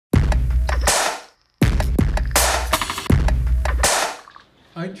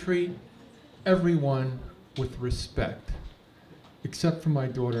I treat everyone with respect, except for my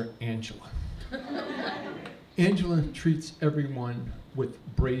daughter, Angela. Angela treats everyone with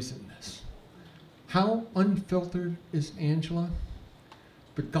brazenness. How unfiltered is Angela?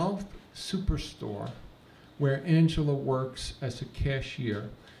 The golf superstore, where Angela works as a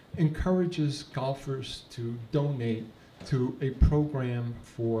cashier, encourages golfers to donate to a program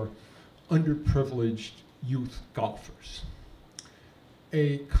for underprivileged youth golfers.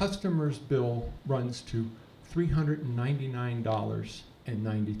 A customer's bill runs to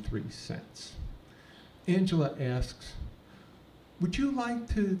 $399.93. Angela asks, would you like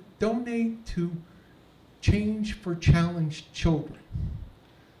to donate to Change for Challenged Children?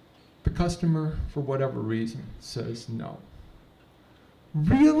 The customer, for whatever reason, says no.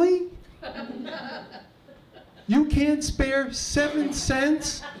 Really? You can't spare 7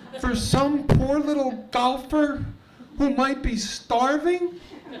 cents for some poor little golfer who might be starving?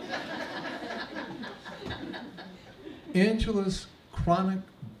 Angela's chronic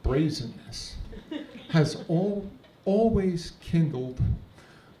brazenness has always kindled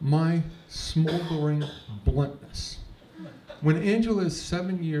my smoldering bluntness. When Angela is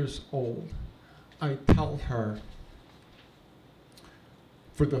 7 years old, I tell her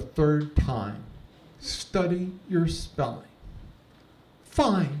for the 3rd time, study your spelling.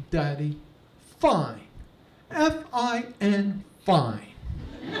 Fine, Daddy, fine. F-I-N, fine.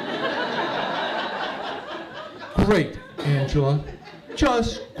 Great, Angela,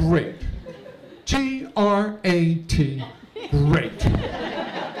 just great. G-R-A-T, great.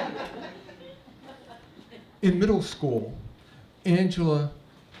 In middle school, Angela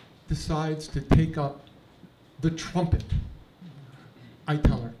decides to take up the trumpet. I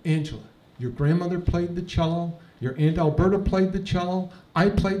tell her, Angela, your grandmother played the cello, your Aunt Alberta played the cello, I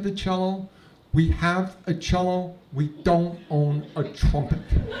played the cello, we have a cello, we don't own a trumpet.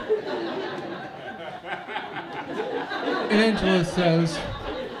 Angela says,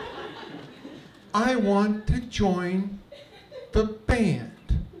 I want to join the band,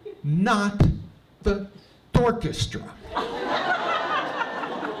 not the orchestra.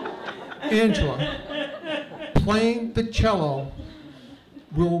 Angela, playing the cello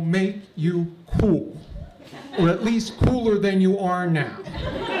will make you cool, or at least cooler than you are now.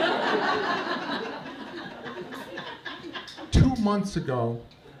 2 months ago,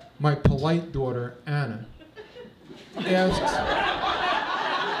 my polite daughter, Anna, asks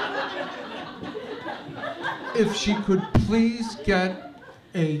if she could please get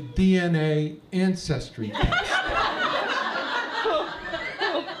a DNA ancestry test.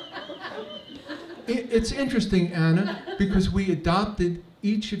 It's interesting, Anna, because we adopted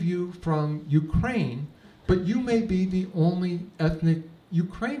each of you from Ukraine, but you may be the only ethnic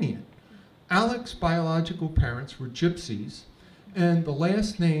Ukrainian. Alex's biological parents were gypsies, and the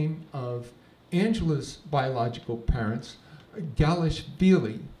last name of Angela's biological parents,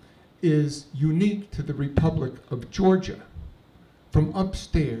 Galishvili, is unique to the Republic of Georgia. From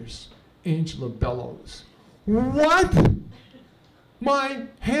upstairs, Angela bellows, what?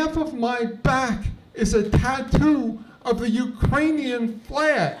 Half of my back is a tattoo of the Ukrainian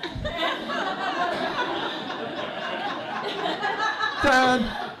flag. Dad,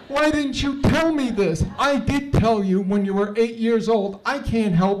 why didn't you tell me this? I did tell you when you were 8 years old. I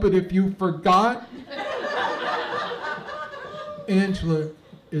can't help it if you forgot. Angela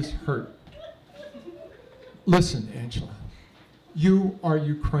is hurt. Listen, Angela, you are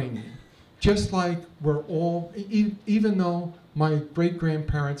Ukrainian. Just like we're all, even though my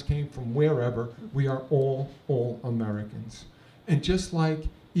great-grandparents came from wherever, we are all Americans. And just like,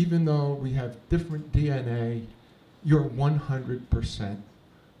 even though we have different DNA, you're 100%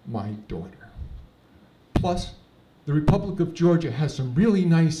 my daughter. Plus, the Republic of Georgia has some really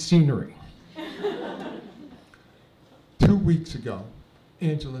nice scenery. 2 weeks ago,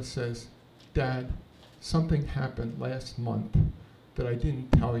 Angela says, Dad, something happened last month that I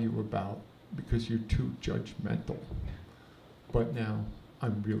didn't tell you about because you're too judgmental. But now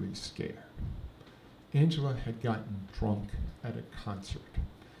I'm really scared. Angela had gotten drunk at a concert.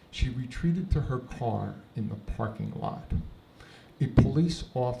 She retreated to her car in the parking lot. A police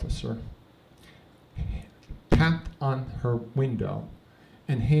officer tapped on her window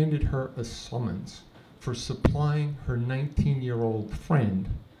and handed her a summons for supplying her 19-year-old friend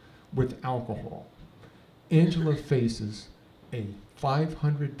with alcohol. Angela faces a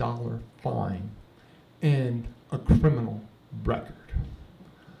 $500 fine and a criminal record.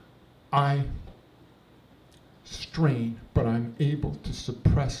 I strain, but I'm able to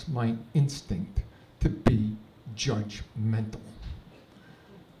suppress my instinct to be judgmental.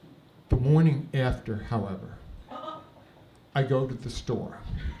 The morning after, however, I go to the store.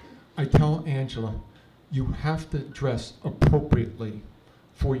 I tell Angela, you have to dress appropriately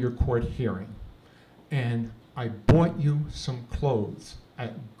for your court hearing. And I bought you some clothes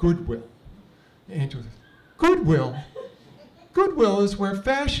at Goodwill. Angela says, Goodwill? Goodwill is where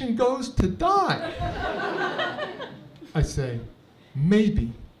fashion goes to die. I say,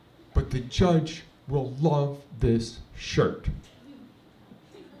 maybe, but the judge will love this shirt.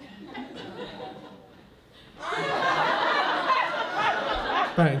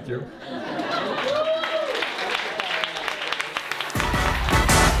 Thank you.